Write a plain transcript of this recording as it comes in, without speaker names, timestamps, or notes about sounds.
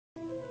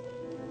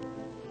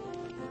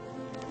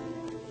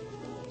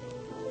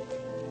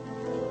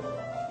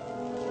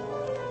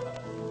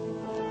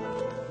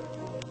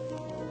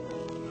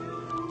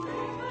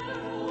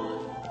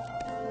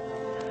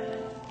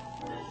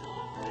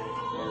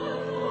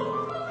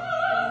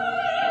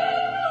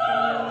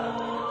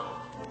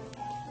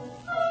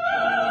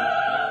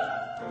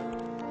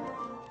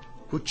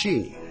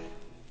Puccini,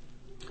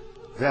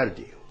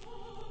 Verdi,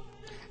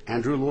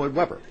 Andrew Lloyd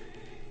Webber.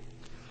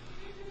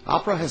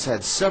 Opera has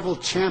had several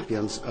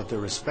champions of their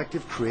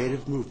respective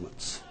creative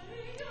movements.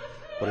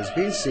 What has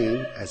been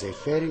seen as a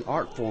fading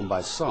art form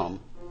by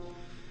some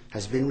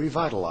has been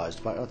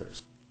revitalized by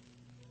others.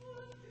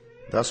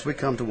 Thus we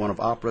come to one of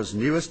opera's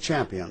newest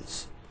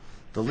champions,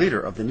 the leader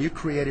of the new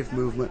creative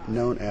movement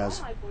known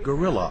as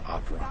Guerilla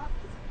Opera,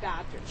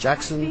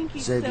 Jackson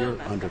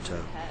Xavier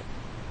Undertow.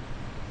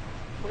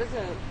 What is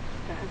a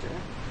badger?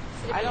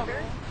 I don't know.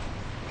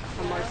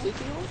 A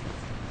marsupial?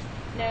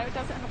 No, it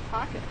doesn't have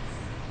pockets.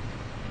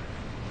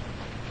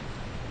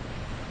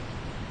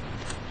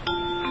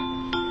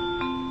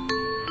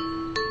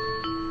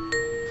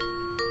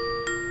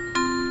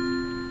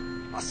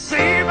 I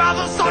see by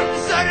the sun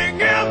setting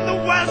in the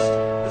west,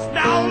 it's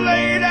now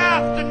late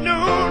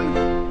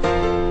afternoon.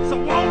 So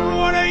won't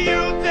one of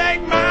you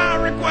take my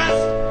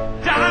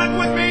request? Dine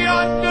with me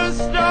under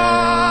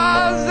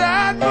stars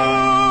and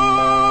moon.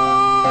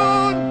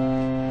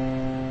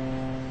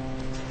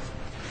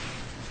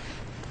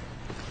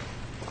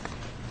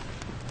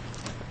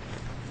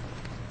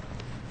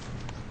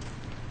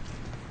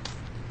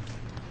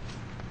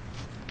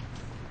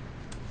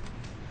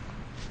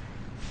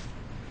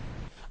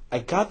 I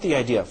got the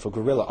idea for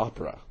guerrilla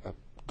opera,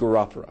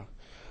 Gueropera,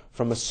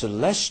 from a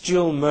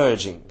celestial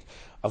merging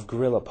of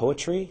guerrilla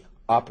poetry,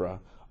 opera,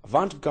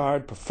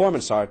 avant-garde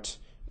performance art,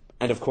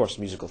 and of course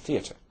musical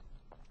theater.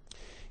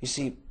 You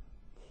see,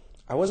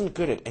 I wasn't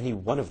good at any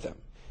one of them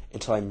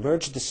until I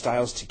merged the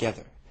styles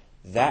together.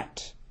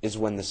 That is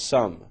when the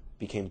sum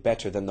became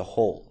better than the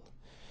whole.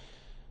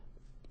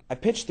 I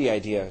pitched the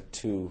idea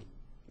to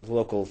the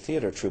local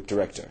theater troupe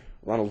director,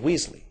 Ronald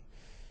Weasley.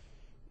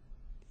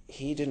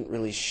 He didn't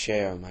really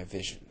share my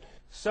vision.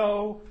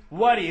 So,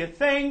 what do you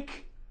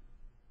think?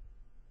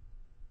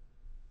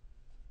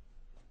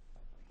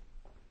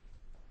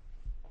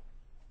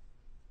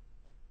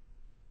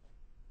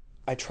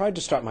 I tried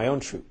to start my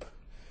own troupe,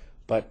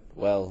 but,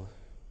 well,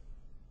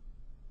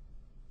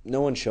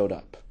 no one showed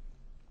up.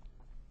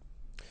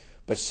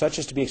 But such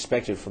is to be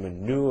expected from a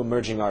new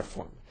emerging art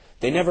form.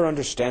 They never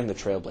understand the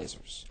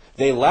trailblazers.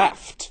 They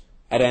laughed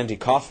at Andy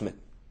Kaufman.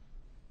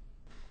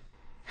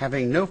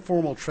 Having no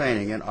formal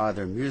training in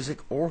either music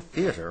or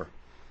theater,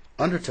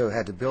 Undertow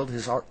had to build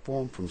his art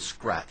form from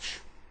scratch.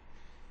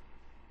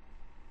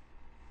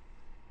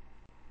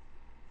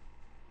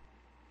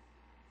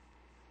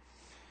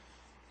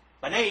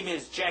 My name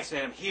is Jackson,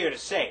 and I'm here to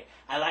say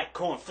I like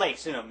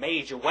cornflakes in a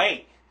major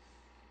way.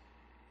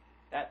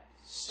 That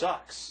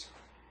sucks.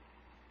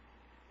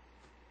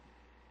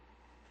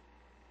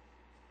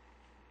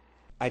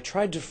 I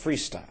tried to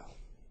freestyle,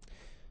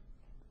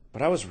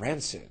 but I was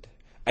rancid.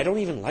 I don't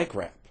even like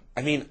rap.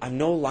 I mean, I'm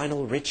no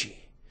Lionel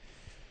Richie.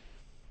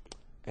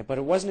 But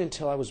it wasn't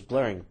until I was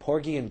blurring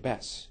Porgy and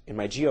Bess in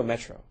my Geo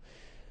Metro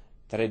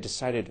that I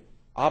decided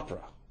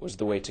opera was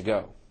the way to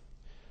go.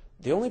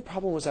 The only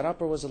problem was that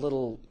opera was a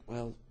little,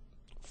 well,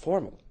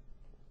 formal.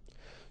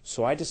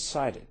 So I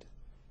decided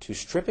to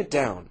strip it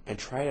down and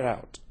try it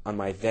out on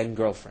my then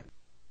girlfriend.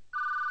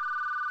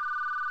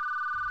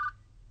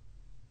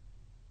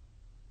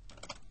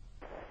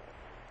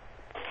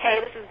 Hey,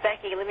 this is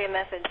Becky. Leave me a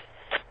message.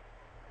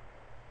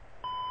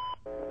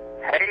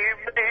 Hey,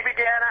 baby,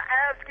 can I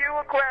ask you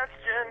a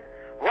question?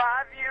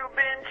 Why have you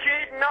been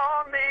cheating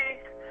on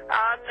me?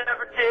 I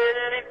never did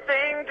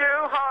anything to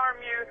harm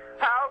you.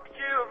 How could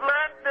you have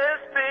let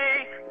this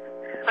be?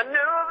 I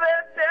knew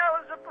that there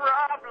was a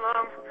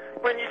problem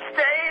when you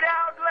stayed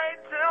out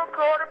late till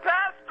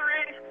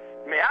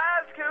 3:15. May I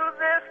ask who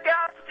this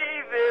guy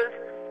Steve is,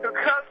 who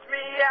cussed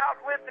me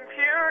out with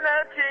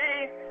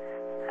impunity?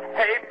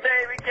 Hey,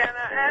 baby, can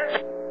I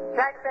ask?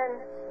 Jackson,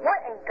 what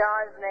in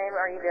God's name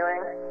are you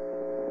doing?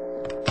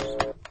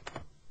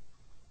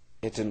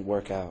 It didn't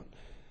work out.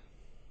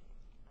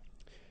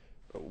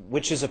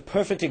 Which is a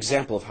perfect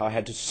example of how I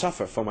had to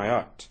suffer for my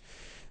art.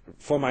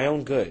 For my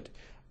own good,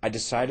 I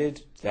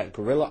decided that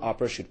guerrilla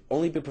opera should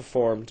only be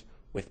performed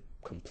with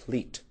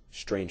complete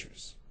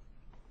strangers.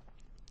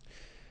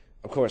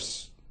 Of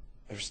course,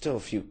 there's still a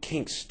few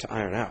kinks to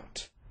iron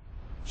out.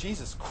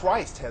 Jesus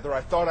Christ, Heather, I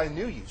thought I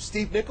knew you.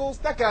 Steve Nichols?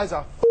 That guy's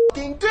a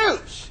fucking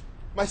douche!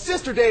 My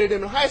sister dated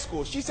him in high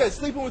school. She said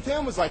sleeping with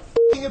him was like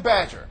fucking a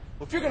badger.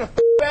 Well, if you're gonna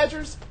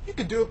badgers, you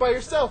can do it by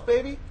yourself,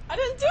 baby. I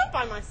didn't do it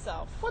by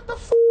myself. What the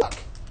fuck?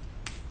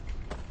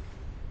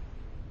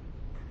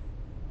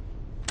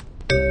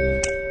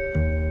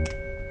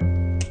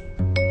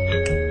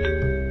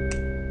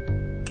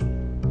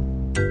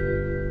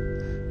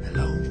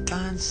 Hello,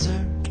 fine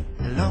sir.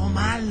 Hello,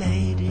 my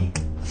lady.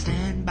 I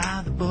stand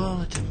by the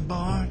bulletin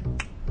board.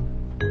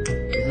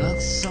 You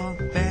look so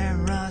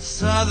fair, a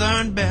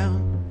southern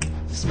belle.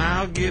 The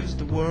smile gives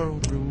the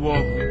world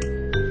reward.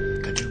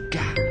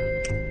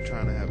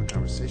 Trying to have a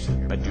conversation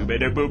here.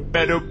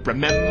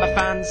 Remember,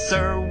 fine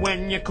sir,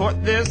 when you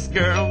court this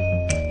girl,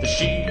 that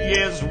she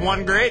is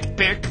one great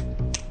pick.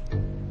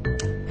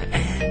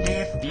 And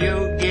if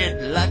you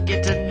get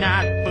lucky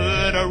tonight,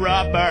 put a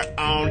rubber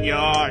on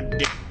your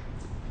dick.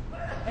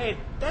 Hey,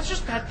 That's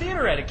just bad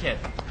theater etiquette.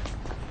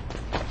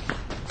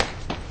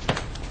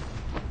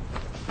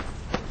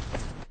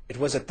 It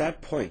was at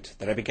that point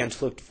that I began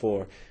to look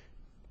for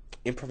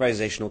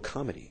improvisational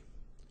comedy.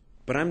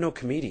 But I'm no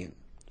comedian.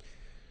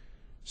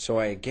 So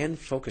I again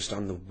focused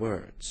on the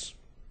words.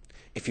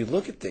 If you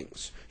look at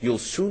things, you'll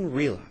soon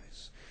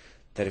realize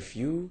that if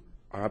you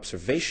are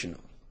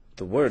observational,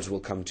 the words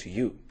will come to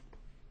you.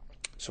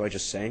 So I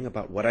just sang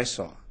about what I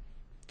saw.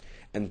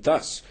 And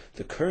thus,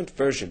 the current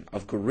version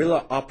of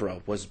Guerilla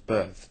Opera was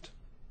birthed.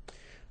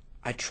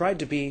 I tried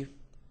to be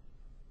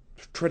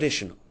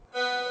traditional.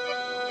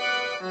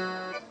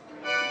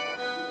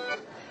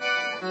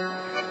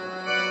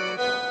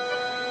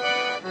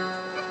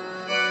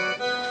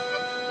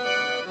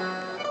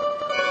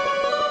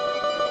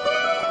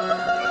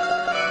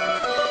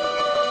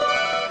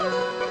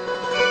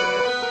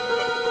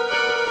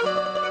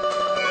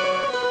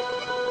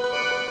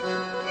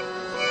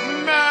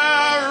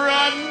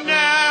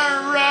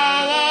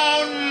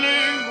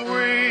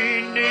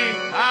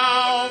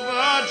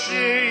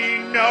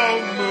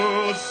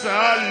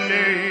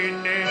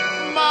 Mussolini,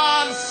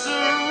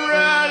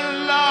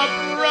 mozzarella,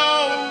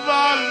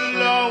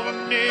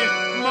 provolone,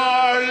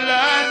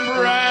 Marlon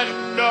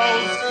Brando,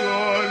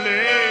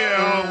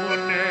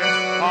 Scorleone,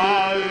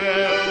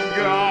 Olive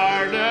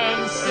Garden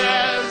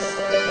says,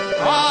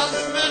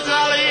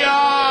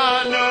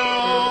 Hospitaliano,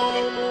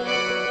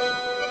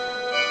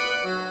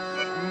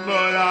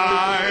 but I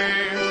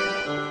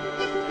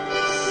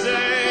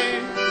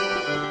say,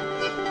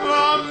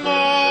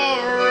 amore.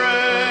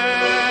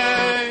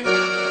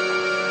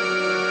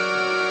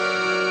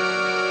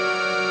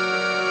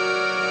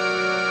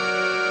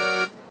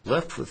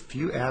 Left with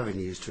few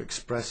avenues to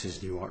express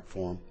his new art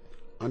form,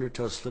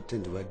 Undertow slipped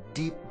into a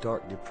deep,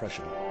 dark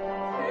depression.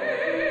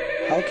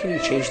 How can you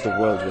change the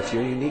world with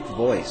your unique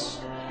voice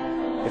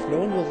if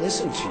no one will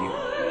listen to you?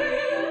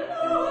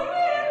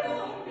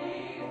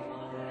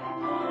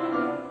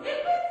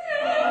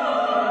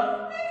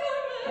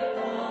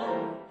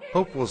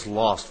 Hope was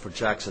lost for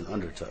Jackson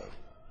Undertow,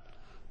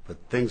 but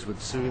things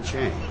would soon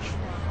change.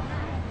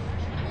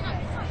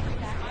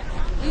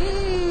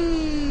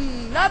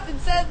 Nothing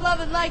says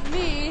loving like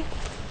me.